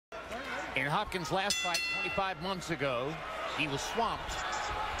In Hopkins' last fight 25 months ago, he was swamped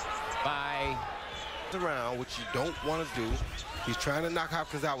by around, which you don't want to do. He's trying to knock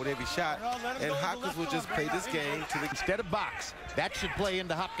Hopkins out with every shot, and Hopkins will just play this game to the instead of box. That should play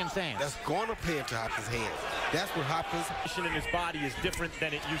into Hopkins' hands. That's going to play into Hopkins' hands. That's what Hopkins in his body is different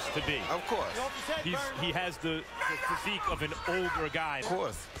than it used to be. Of course. He has the physique of an older guy. Of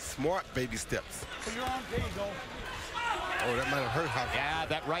course. Smart baby steps. Oh, that might have hurt Hopkins. Yeah,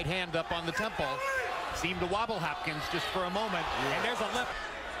 that right hand up on the temple seemed to wobble Hopkins just for a moment. Yeah. And there's a left.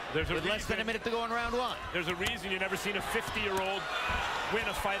 With less than a minute to go in round one. There's a reason you've never seen a 50-year-old win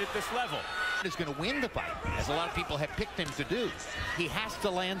a fight at this level. Is going to win the fight, as a lot of people have picked him to do. He has to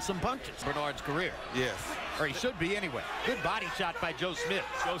land some punches. Bernard's career. Yes. Or he should be anyway. Good body shot by Joe Smith.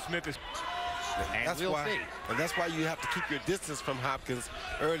 Joe Smith is... And we'll see. And that's why you have to keep your distance from Hopkins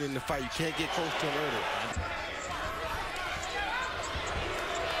early in the fight. You can't get close to him early.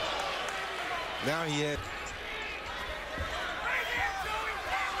 Now he had...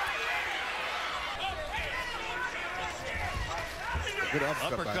 Good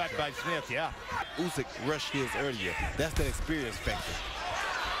uppercut by Smith, yeah. Usyk rushed his earlier. That's the experience factor.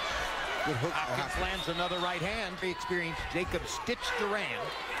 Good hook. Hopkins lands another right hand. Very experienced Jacob Stitch Duran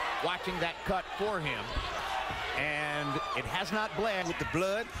watching that cut for him. And it has not bled. With the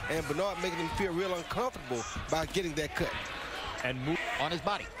blood, and Bernard making him feel real uncomfortable by getting that cut. And move on his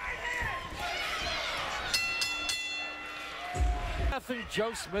body. Nothing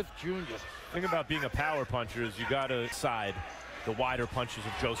Joe Smith Jr. The thing about being a power puncher is you got to side the wider punches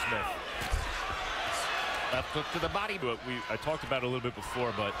of Joe Smith. Left hook to the body. I talked about it a little bit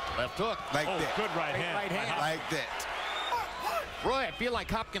before, but left hook. Like that. Good right hand. Right hand. Like that. Roy, I feel like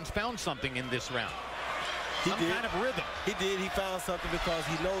Hopkins found something in this round. Some kind of rhythm. He did. He found something because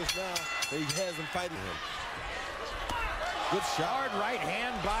he knows now that he has him fighting him. Good shot. Hard right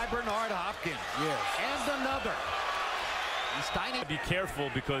hand by Bernard Hopkins. Yes. And another. He's tiny. Be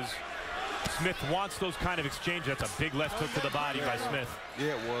careful because Smith wants those kind of exchanges. That's a big left hook to the body by Smith.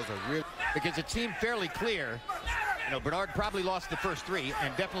 Yeah, it was a real... Because it seemed fairly clear. You know, Bernard probably lost the first three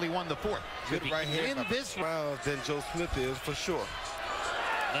and definitely won the fourth. Good right hand in this round than Joe Smith is, for sure.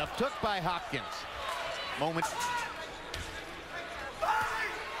 Left hook by Hopkins. Moment.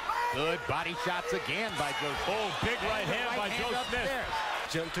 Good body shots again by Joe Smith. Oh, big right hand by Joe Smith.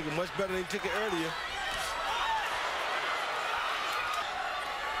 Jim took it much better than he took it earlier.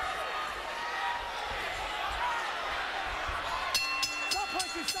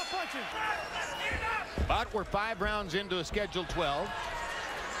 But we're 5 rounds into a scheduled 12.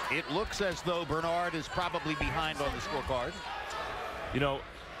 It looks as though Bernard is probably behind on the scorecard. You know,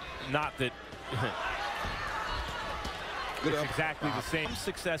 not that it's exactly the same.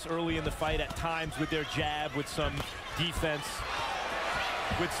 Success early in the fight at times with their jab, with some defense,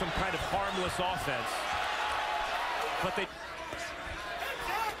 with some kind of harmless offense. But they...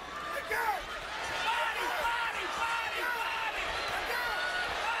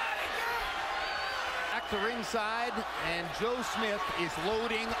 To ringside, and Joe Smith is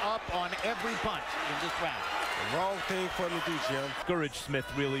loading up on every punch in this round. The wrong thing for him to do, Jim. Discourage Smith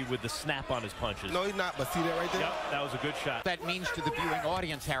really with the snap on his punches. No, he's not, but see that right there? Yep, that was a good shot. That means to the viewing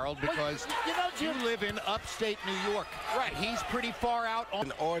audience, Harold, because you live in upstate New York. Right, he's pretty far out.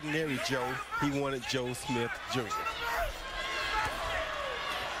 An ordinary Joe, he wanted Joe Smith Jr.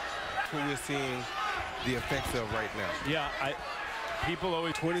 That's what we're seeing the effects of right now. Yeah, people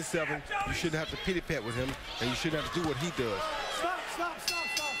always 27. You shouldn't have to pity pat with him, and you shouldn't have to do what he does. Stop.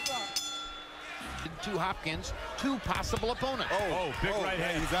 To Hopkins, 2 possible opponents. Oh, big right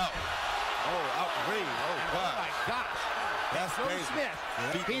hand. He's out. Oh, out the ring. Oh, God. Oh, my gosh. That's Joe crazy.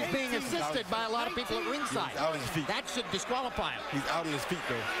 Smith, he's being assisted by a lot of people at ringside. He's out on his feet. That should disqualify him. He's out on his feet,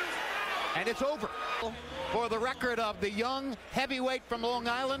 though. And it's over. For the record of the young heavyweight from Long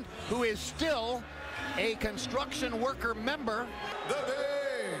Island, who is still a construction worker member. The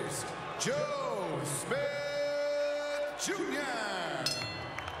name's Joe Smith Jr.